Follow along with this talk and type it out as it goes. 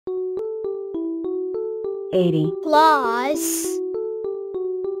80 plus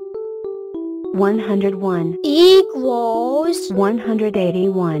 101 equals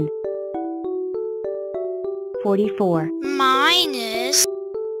 181. 44 minus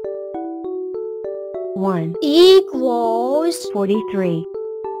 1 equals 43.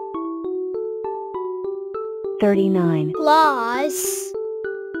 39 plus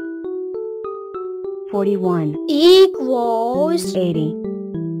 41 equals 80.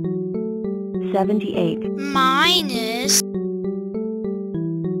 78 minus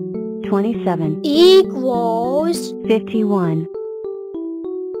 27 equals 51.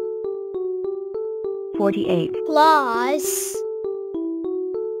 48 plus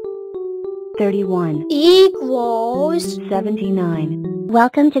 31 equals 79.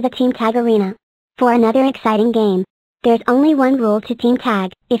 Welcome to the Team Tag Arena. For another exciting game. There's only one rule to team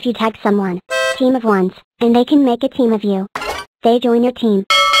tag. If you tag someone, team of ones, and they can make a team of you, they join your team.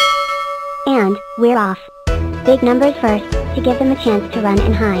 And, we're off. Big numbers first, to give them a chance to run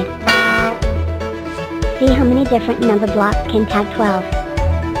and hide. See how many different number blocks can tag 12.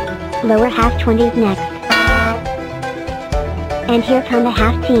 Lower half 20s next. And here come the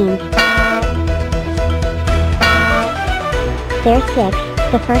half teams. There's 6,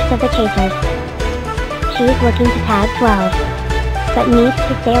 the first of the chasers. She's looking to tag 12, but needs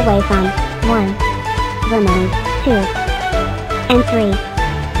to stay away from 1, vermilion, 2, and 3.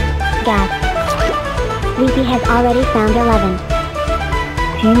 Gas. Leafy has already found 11.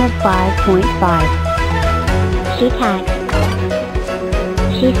 Team of 5.5. She tags.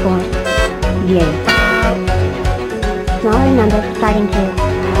 She scores. Yay. Smaller numbers starting to.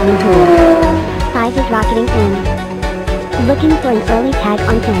 5 is rocketing in. Looking for an early tag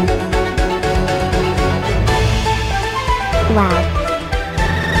on 10. Wow.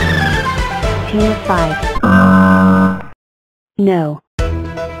 Team of 5. No.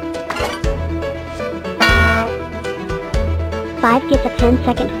 5 gets a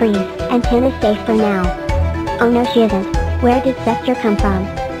 10-second freeze, and 10 is safe for now. Oh no, she isn't. Where did Sester come from?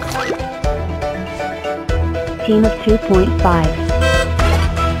 Team of 2.5.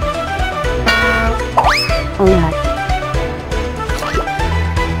 Oh nuts.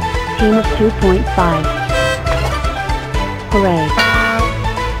 Team of 2.5. Hooray.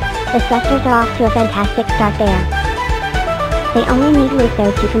 The Sesters are off to a fantastic start there. They only need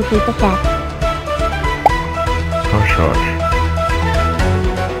Luther to complete the set. Hush hush.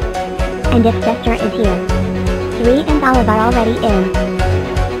 And if Sester is here, 3 and Olive are already in.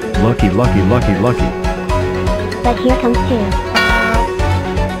 Lucky, lucky, lucky, lucky. But here comes 2.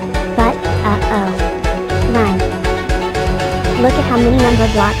 But, uh-oh. Run. Look at how many number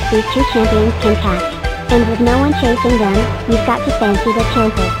blocks these two champions can catch. And with no one chasing them, you've got to fancy the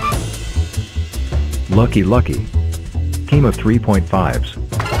chances. Lucky, lucky. Team of 3.5s.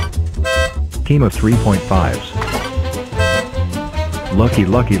 Team of 3.5s. Lucky,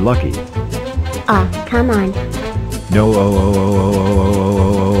 lucky, lucky. Aw, come on. No, oh, oh, oh, oh,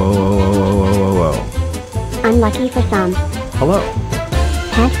 oh, oh, oh, oh, oh. Unlucky for some. Hello.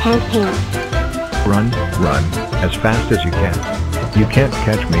 Pants, pants, pants. Run, run, as fast as you can. You can't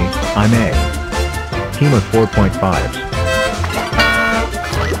catch me, I'm A. Team of 4.5s.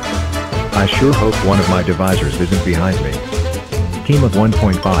 I sure hope one of my divisors isn't behind me. Team of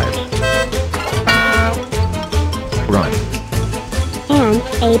 1.5s. Run. And,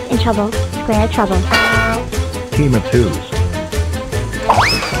 Abe's in trouble, square trouble. Team of 2s.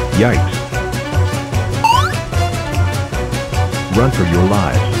 Yikes. Run for your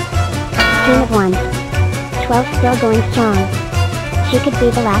lives. Team of 1s. 12 still going strong. She could be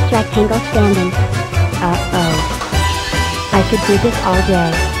the last rectangle standing. Uh-oh. I could do this all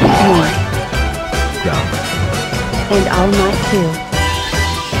day. Dumb. And all night too.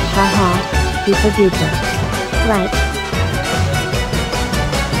 Haha, super duper. Right.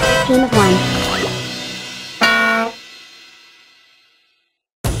 Team of 1.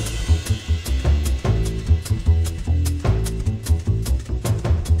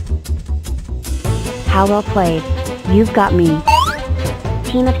 How well played. You've got me.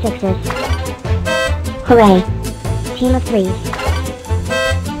 Team of 6s. Hooray. Team of 3s.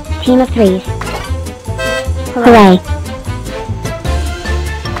 Team of 3s. Hooray.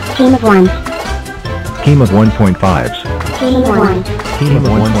 Team of 1s. Team of 1.5s. Team of 1s. Team of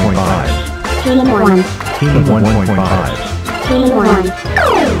 1.5s. Team of 1s. Team of 1.5s. Team of 1s.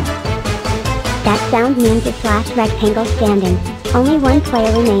 That sound means it's last rectangle standing. Only one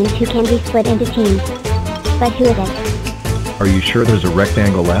player remains who can be split into teams. But who is it? Are you sure there's a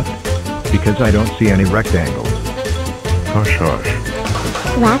rectangle left? Because I don't see any rectangles. Hush hush.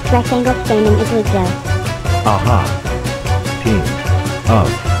 Last rectangle standing is Lizzo. Aha. Team of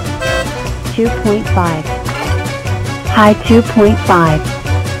 2.5. High 2.5.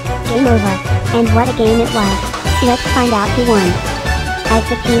 Game over. And what a game it was. Let's find out who won. As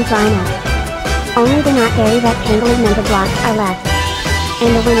the teams line up, only the not very rectangular number blocks are left.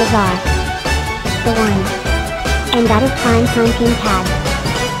 And the winners are the ones. And that is Prime Time Team Tag.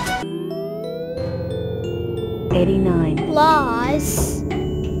 89. Plus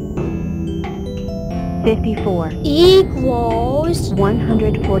 54. equals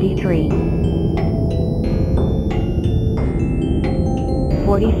 143.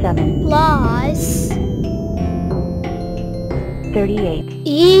 47. plus 38.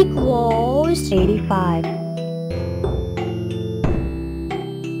 equals 85.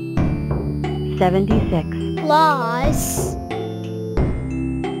 76. plus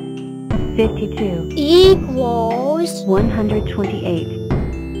 52. equals 128.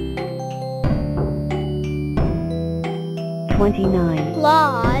 29.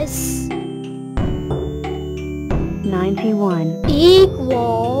 plus 91.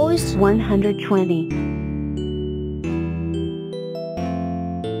 equals 120.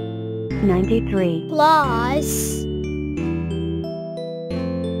 93. plus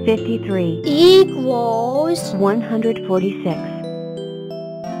 53. equals 146.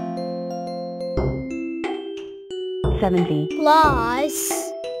 70. plus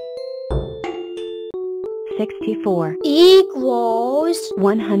 64. equals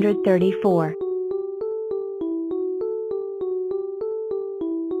 134.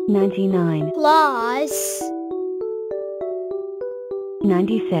 99. plus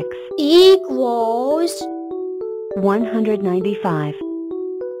 96. equals 195.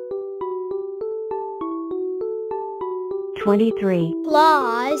 23.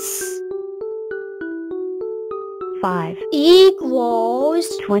 plus 5. equals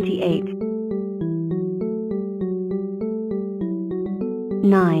 28.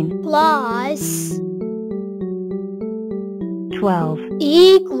 9. plus 12.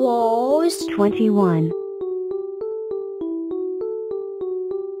 equals 21.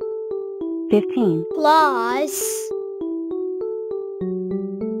 15. plus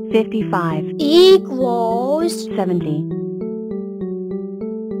 55. equals 70.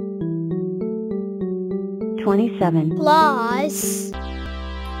 27. plus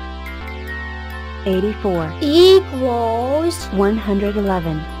 84. equals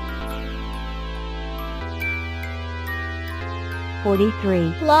 111.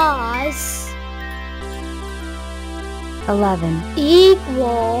 43. plus 11.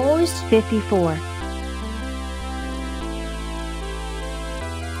 equals 54.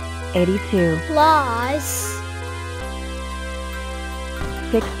 82. plus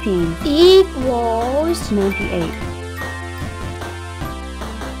 16. equals 98.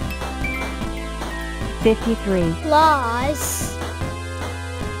 53. plus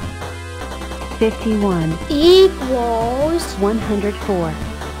 51. equals 104.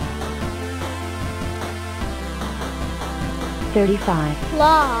 35.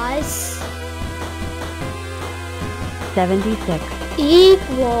 plus 76.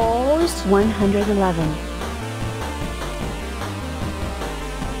 equals 111.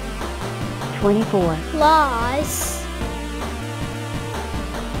 24. plus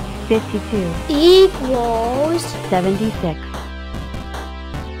 52. equals 76.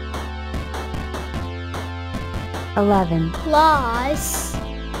 11. plus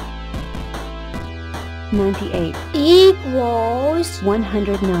 98. equals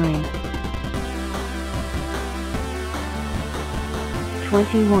 109.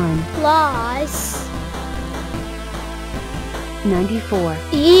 21. plus 94.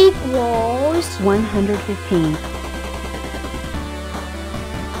 equals 115.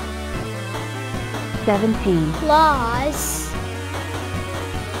 17. plus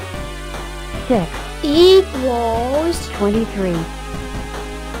 6. equals 23.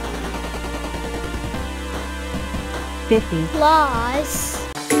 50. plus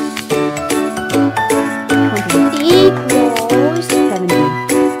 20. equals 70.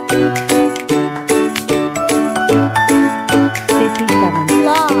 57.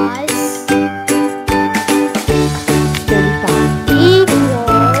 plus 35.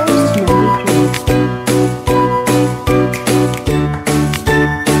 equals 92.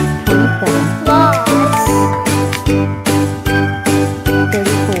 27. plus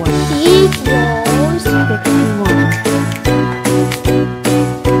 34. equals 61.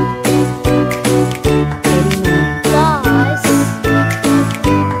 89. plus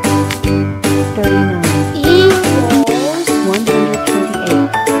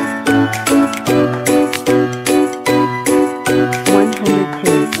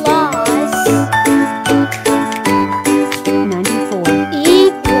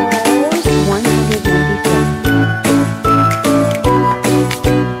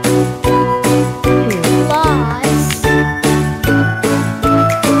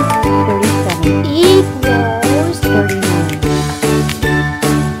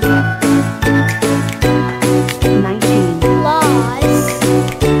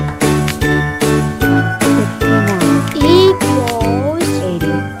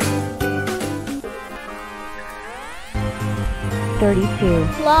 92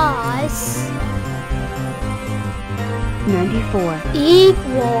 plus 94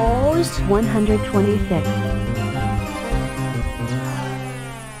 equals 126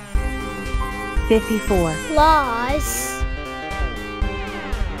 54 plus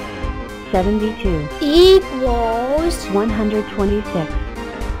 72 equals 126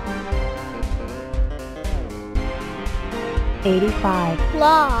 85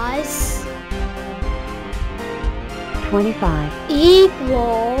 plus 25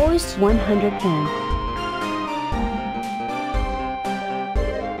 equals 110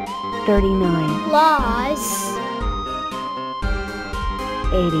 39 plus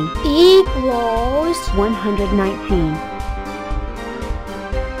 80 equals 119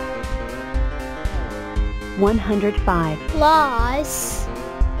 105 plus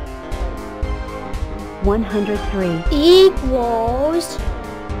 103 equals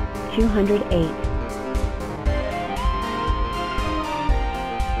 208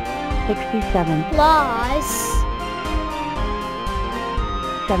 67 plus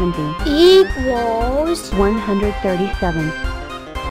 70 equals 137